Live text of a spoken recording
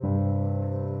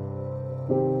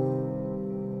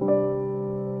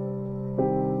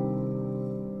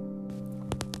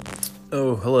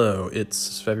Oh, hello.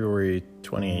 It's February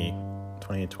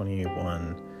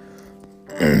 2021,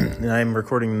 and I'm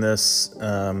recording this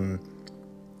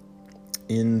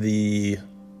in the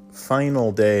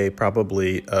final day,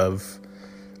 probably, of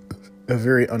a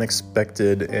very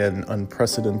unexpected and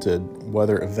unprecedented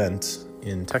weather event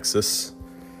in Texas.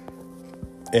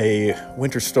 A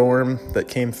winter storm that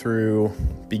came through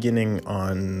beginning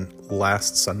on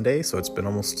last Sunday, so it's been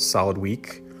almost a solid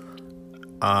week.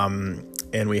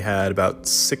 And we had about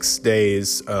 6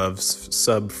 days of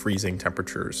sub-freezing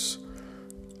temperatures.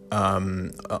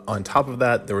 On top of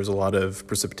that, there was a lot of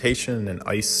precipitation and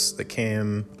ice that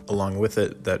came along with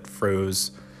it that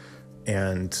froze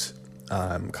and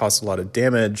caused a lot of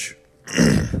damage.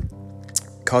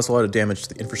 Caused a lot of damage to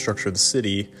the infrastructure of the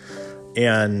city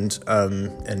and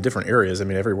different areas. I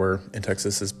mean, everywhere in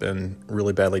Texas has been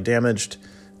really badly damaged.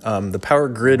 The power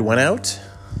grid went out.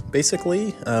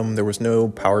 Basically, there was no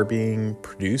power being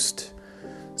produced,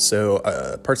 so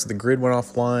parts of the grid went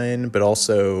offline, but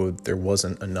also there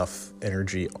wasn't enough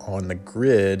energy on the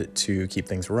grid to keep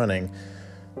things running.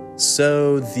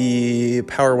 So the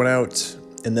power went out,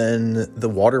 and then the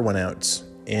water went out,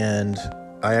 and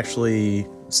I actually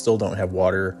still don't have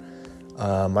water.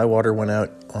 My water went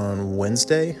out on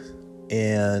Wednesday,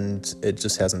 and it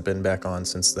just hasn't been back on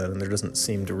since then, and there doesn't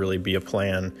seem to really be a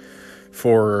plan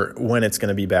for when it's going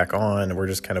to be back on. We're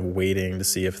just kind of waiting to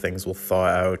see if things will thaw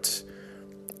out,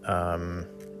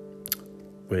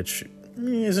 which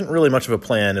isn't really much of a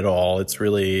plan at all. It's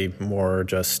really more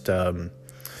just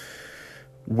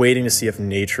waiting to see if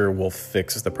nature will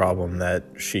fix the problem that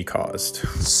she caused.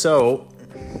 So,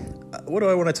 what do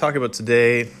I want to talk about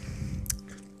today?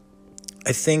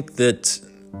 I think that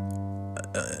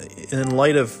in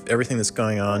light of everything that's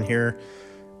going on here,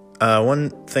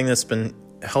 one thing that's been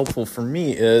helpful for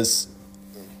me is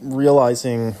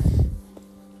realizing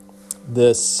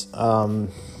this.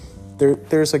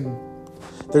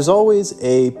 There's always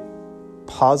a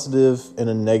positive and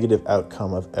a negative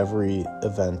outcome of every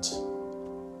event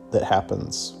that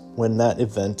happens when that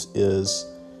event is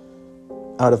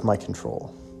out of my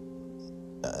control.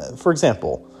 For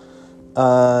example,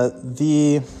 I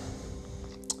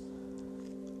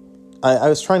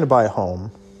was trying to buy a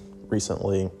home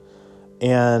recently.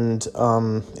 And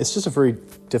it's just a very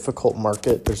difficult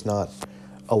market. There's not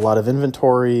a lot of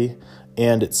inventory,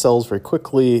 and it sells very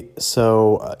quickly.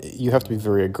 So you have to be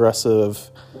very aggressive.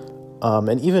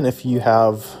 And even if you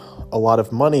have a lot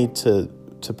of money to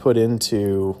put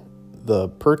into the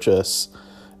purchase,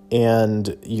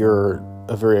 and you're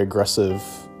a very aggressive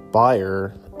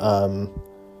buyer,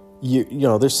 you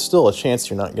know, there's still a chance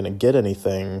you're not going to get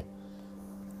anything,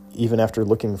 even after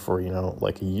looking for,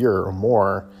 like a year or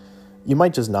more. You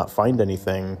might just not find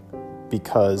anything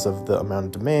because of the amount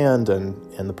of demand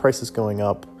and the prices going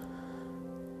up.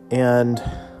 And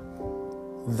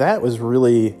that was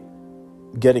really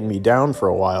getting me down for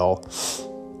a while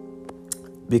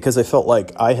because I felt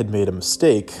like I had made a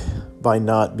mistake by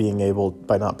not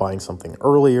buying something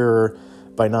earlier,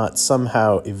 by not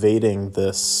somehow evading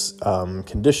this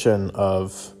condition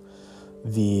of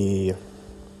the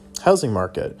housing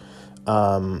market.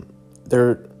 My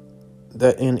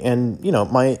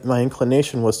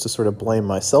inclination was to sort of blame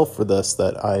myself for this,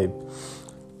 that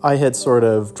I had sort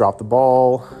of dropped the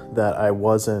ball, that I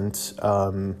wasn't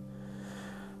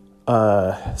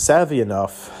savvy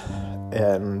enough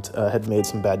and had made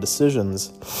some bad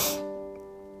decisions.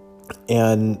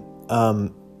 And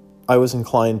I was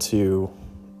inclined to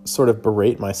sort of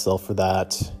berate myself for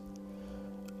that.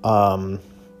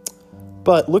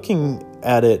 But looking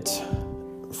at it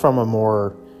from a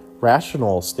more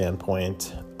rational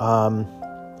standpoint,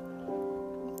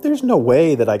 there's no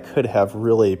way that I could have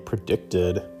really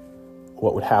predicted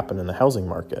what would happen in the housing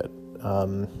market.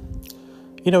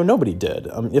 Nobody did.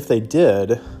 If they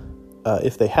did,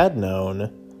 if they had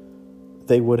known,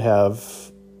 they would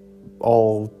have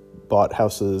all bought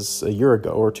houses a year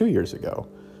ago or 2 years ago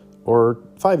or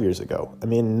 5 years ago. I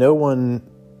mean, no one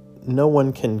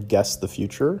can guess the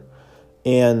future.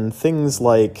 And things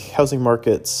like housing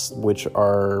markets, which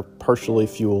are partially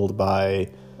fueled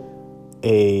by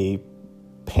a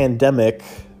pandemic,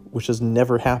 which has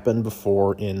never happened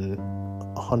before in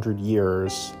 100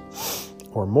 years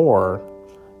or more,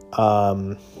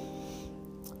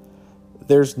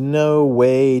 there's no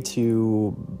way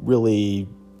to really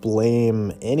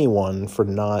blame anyone for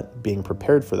not being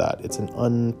prepared for that. It's an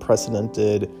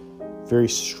unprecedented, very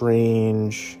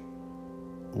strange,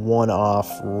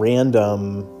 one-off,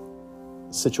 random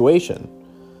situation.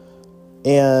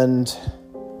 And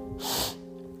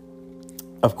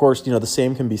Of course, the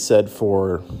same can be said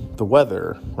for the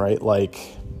weather, right?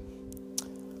 Like,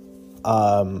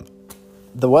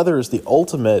 the weather is the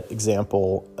ultimate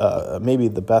example, maybe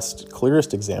the best,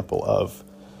 clearest example of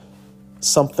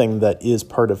something that is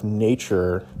part of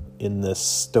nature in this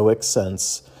Stoic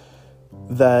sense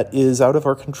that is out of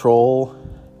our control,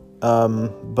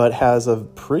 but has a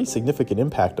pretty significant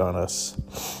impact on us.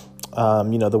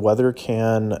 The weather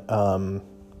can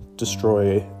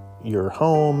destroy your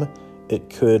home. It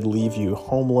could leave you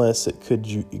homeless. It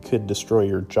could destroy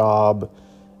your job.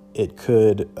 It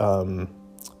could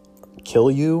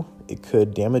kill you. It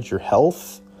could damage your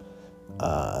health.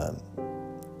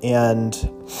 And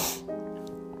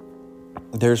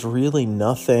there's really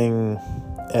nothing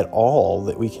at all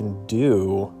that we can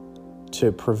do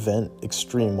to prevent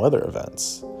extreme weather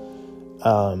events.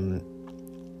 Of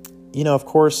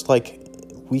course, like,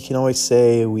 we can always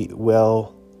say,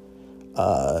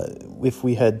 if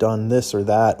we had done this or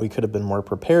that, we could have been more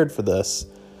prepared for this.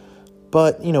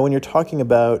 But, when you're talking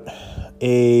about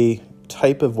a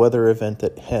type of weather event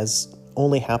that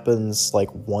only happens like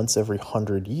once every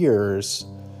 100 years,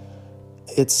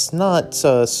 it's not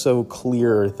so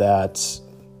clear that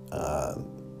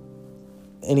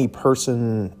any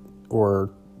person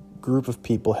or group of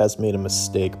people has made a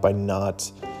mistake by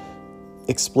not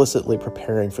explicitly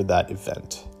preparing for that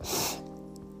event.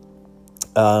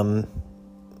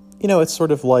 It's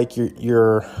sort of like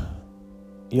you're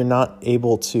not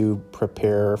able to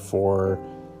prepare for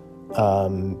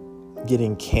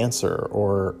getting cancer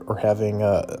or having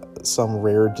some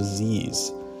rare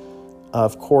disease.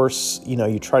 Of course,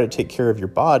 you try to take care of your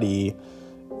body.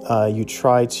 You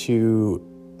try to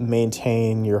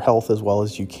maintain your health as well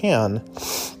as you can.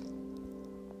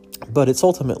 But it's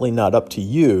ultimately not up to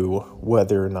you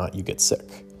whether or not you get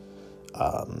sick.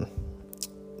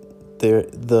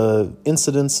 The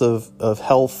incidence of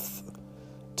health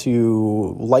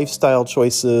to lifestyle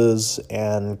choices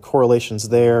and correlations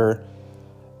there,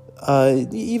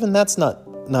 even that's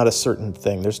not a certain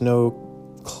thing. There's no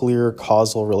clear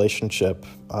causal relationship.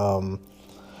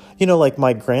 Like,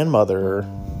 my grandmother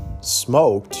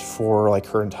smoked for like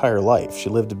her entire life. She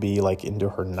lived to be like into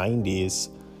her 90s.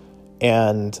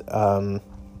 And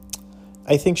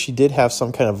I think she did have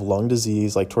some kind of lung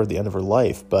disease like toward the end of her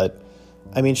life. But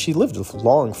I mean, she lived a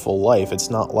long, full life. It's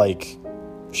not like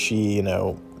she,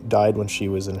 died when she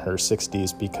was in her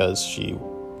 60s because she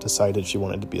decided she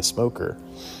wanted to be a smoker.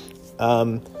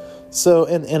 So,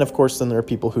 and of course, then there are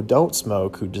people who don't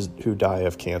smoke who die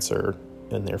of cancer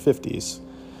in their 50s.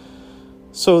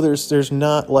 So there's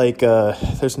not like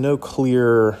there's no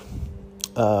clear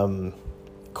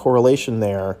correlation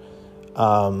there.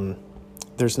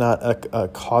 There's not a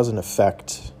cause and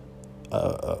effect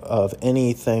of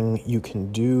anything you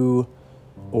can do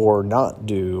or not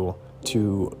do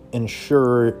to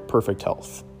ensure perfect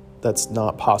health. That's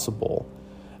not possible.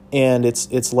 And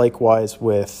it's likewise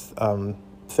with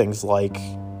things like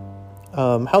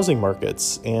housing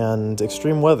markets and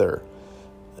extreme weather.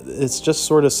 It's just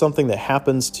sort of something that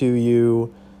happens to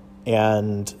you,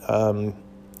 and the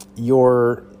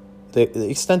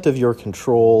extent of your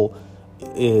control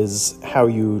is how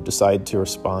you decide to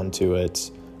respond to it,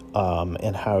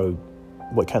 and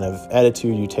what kind of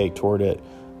attitude you take toward it,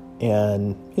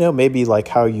 and maybe like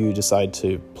how you decide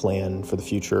to plan for the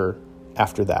future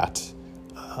after that,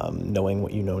 knowing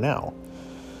what you know now.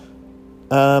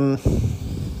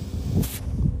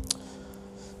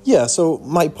 So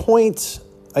my point,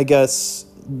 I guess,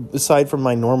 aside from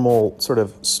my normal sort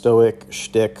of stoic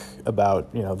shtick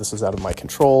about, this is out of my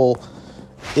control,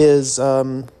 is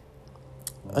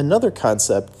another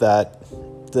concept that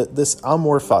this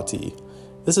Amor Fati.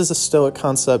 This is a Stoic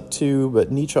concept too,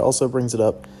 but Nietzsche also brings it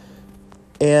up.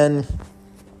 And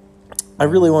I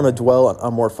really want to dwell on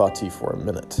Amor Fati for a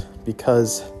minute,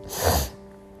 because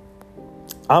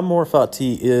Amor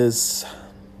Fati is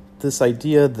this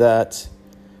idea that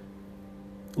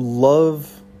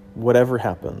love whatever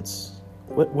happens.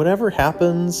 Whatever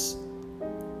happens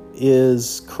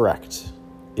is correct.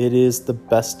 It is the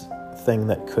best thing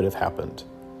that could have happened.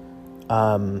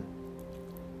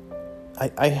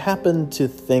 I happen to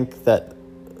think that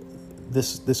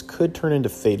this could turn into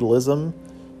fatalism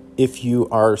if you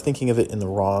are thinking of it in the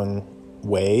wrong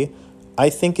way. I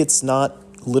think it's not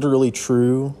literally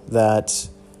true that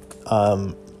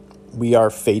we are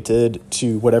fated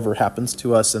to whatever happens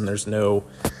to us, and there's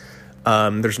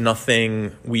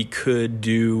nothing we could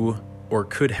do or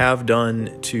could have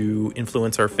done to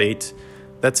influence our fate.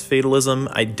 That's fatalism.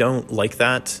 I don't like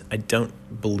that. I don't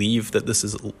believe that this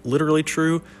is literally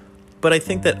true, but I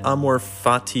think that Amor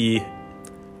Fati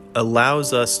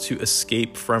allows us to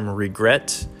escape from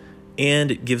regret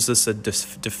and it gives us a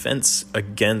defense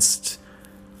against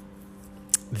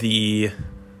the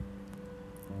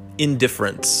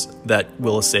indifference that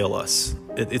will assail us.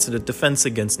 It's a defense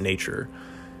against nature.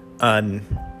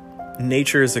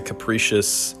 Nature is a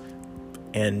capricious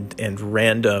and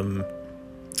random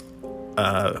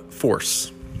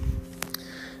force.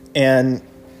 And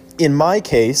in my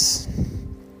case,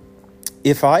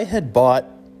 if I had bought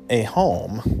a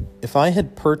home, if I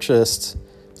had purchased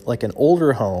like an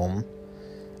older home,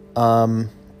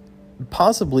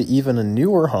 possibly even a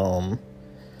newer home,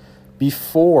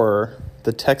 before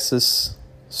the Texas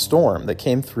storm that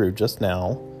came through just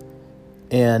now,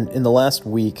 and in the last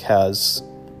week has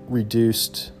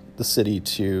reduced the city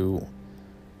to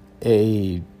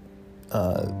a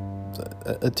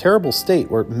terrible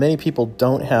state where many people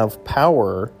don't have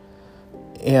power,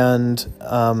 and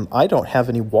I don't have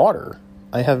any water.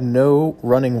 I have no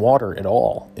running water at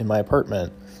all in my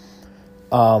apartment.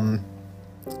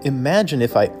 Imagine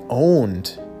if I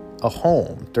owned a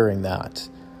home during that,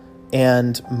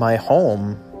 and my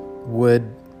home would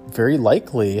very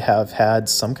likely have had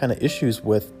some kind of issues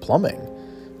with plumbing,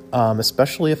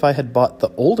 especially if I had bought the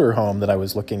older home that I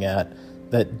was looking at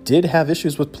that did have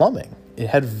issues with plumbing. It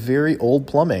had very old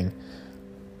plumbing.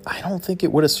 I don't think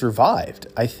it would have survived.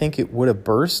 I think it would have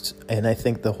burst, and I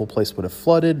think the whole place would have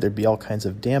flooded. There'd be all kinds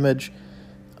of damage.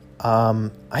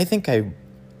 I think I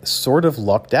sort of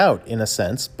lucked out, in a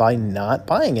sense, by not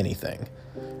buying anything.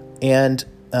 And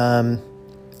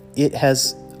it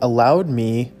has allowed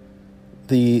me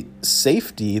the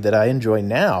safety that I enjoy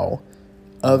now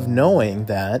of knowing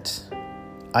that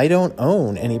I don't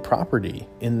own any property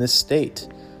in this state.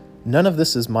 None of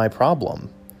this is my problem.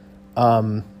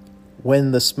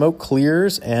 When the smoke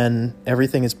clears and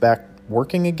everything is back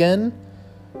working again,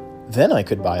 then I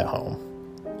could buy a home.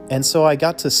 And so I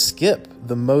got to skip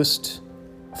the most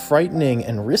frightening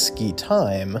and risky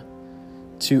time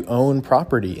to own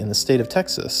property in the state of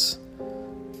Texas,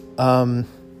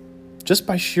 just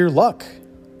by sheer luck.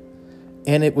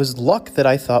 And it was luck that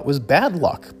I thought was bad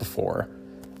luck before.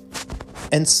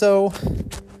 And so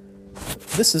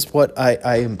this is what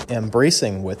I am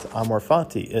embracing with Amor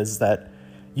Fati, is that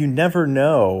you never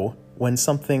know when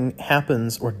something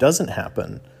happens or doesn't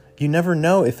happen. You never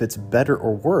know if it's better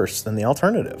or worse than the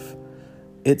alternative.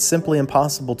 It's simply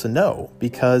impossible to know,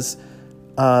 because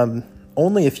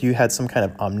only if you had some kind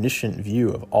of omniscient view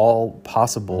of all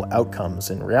possible outcomes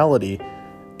in reality,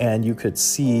 and you could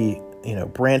see,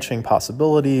 branching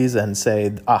possibilities and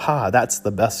say, aha, that's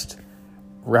the best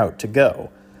route to go.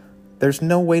 There's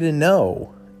no way to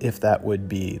know if that would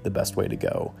be the best way to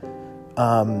go.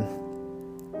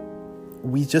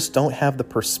 We just don't have the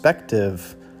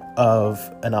perspective of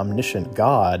an omniscient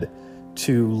God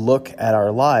to look at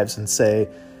our lives and say,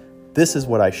 this is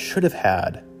what I should have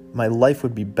had. My life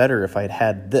would be better if I had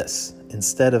had this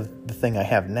instead of the thing I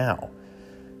have now.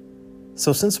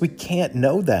 So since we can't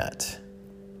know that,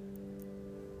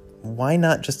 why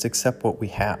not just accept what we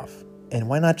have? And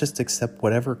why not just accept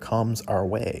whatever comes our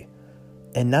way?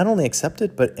 And not only accept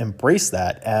it, but embrace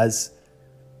that as,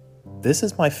 this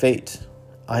is my fate.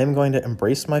 I am going to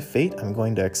embrace my fate. I'm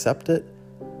going to accept it.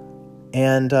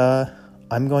 And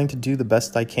I'm going to do the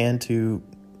best I can to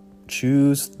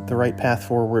choose the right path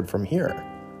forward from here.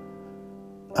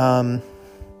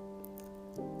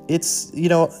 It's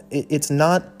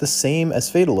not the same as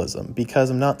fatalism, because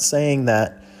I'm not saying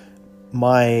that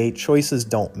my choices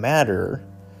don't matter,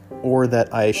 or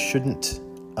that I shouldn't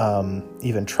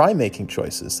even try making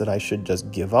choices, that I should just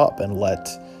give up and let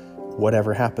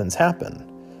whatever happens happen.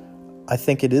 I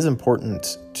think it is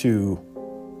important to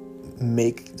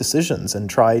make decisions and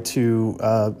try to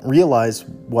realize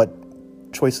what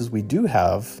choices we do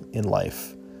have in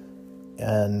life,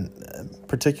 and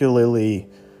particularly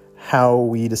how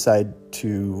we decide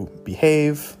to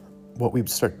behave, what we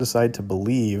decide to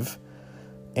believe,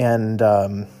 and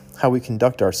how we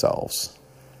conduct ourselves.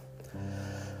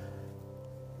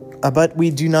 But we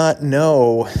do not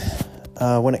know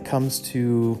when it comes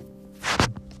to,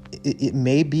 it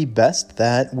may be best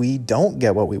that we don't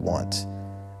get what we want.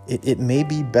 It may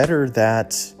be better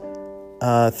that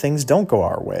things don't go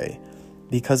our way,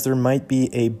 because there might be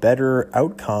a better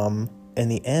outcome in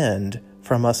the end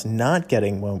from us not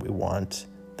getting what we want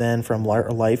than from our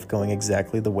life going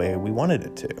exactly the way we wanted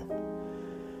it to.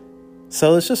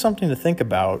 So it's just something to think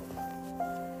about,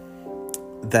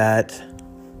 that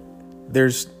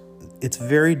it's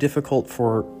very difficult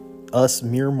for us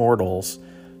mere mortals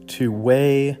to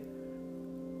weigh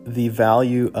the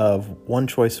value of one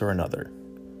choice or another.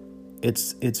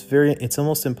 It's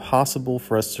almost impossible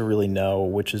for us to really know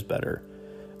which is better.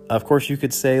 Of course, you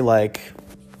could say, like,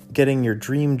 getting your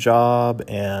dream job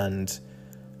and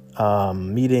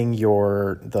meeting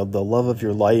the love of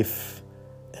your life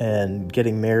and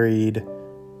getting married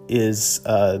is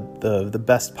the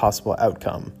best possible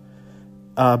outcome.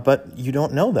 But you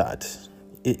don't know that.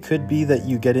 It could be that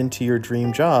you get into your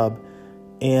dream job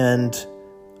and,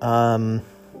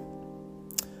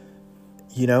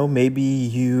 maybe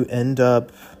you end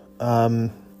up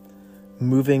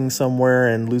moving somewhere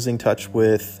and losing touch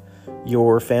with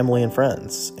your family and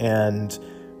friends, and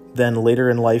then later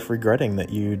in life regretting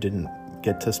that you didn't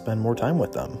get to spend more time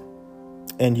with them.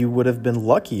 And you would have been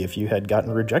lucky if you had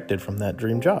gotten rejected from that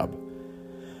dream job.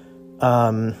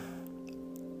 And,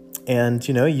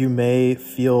 you may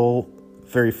feel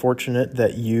very fortunate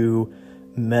that you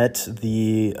met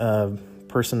the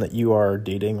person that you are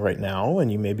dating right now,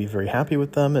 and you may be very happy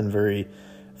with them and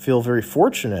feel very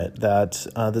fortunate that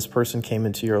this person came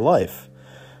into your life.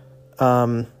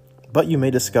 But you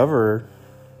may discover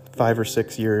 5 or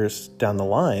 6 years down the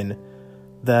line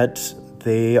that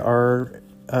they are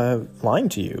lying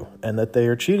to you and that they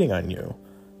are cheating on you.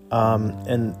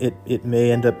 And it may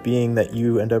end up being that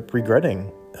you end up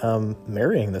regretting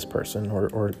marrying this person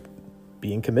or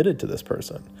being committed to this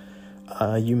person.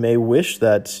 You may wish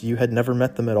that you had never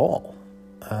met them at all.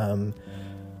 And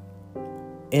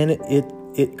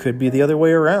it could be the other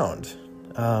way around.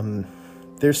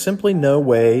 There's simply no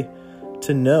way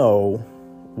to know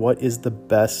what is the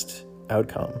best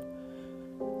outcome.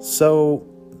 So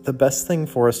the best thing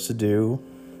for us to do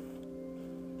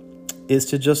is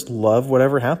to just love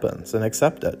whatever happens and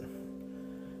accept it.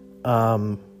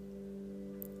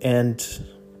 And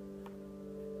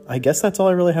I guess that's all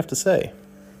I really have to say.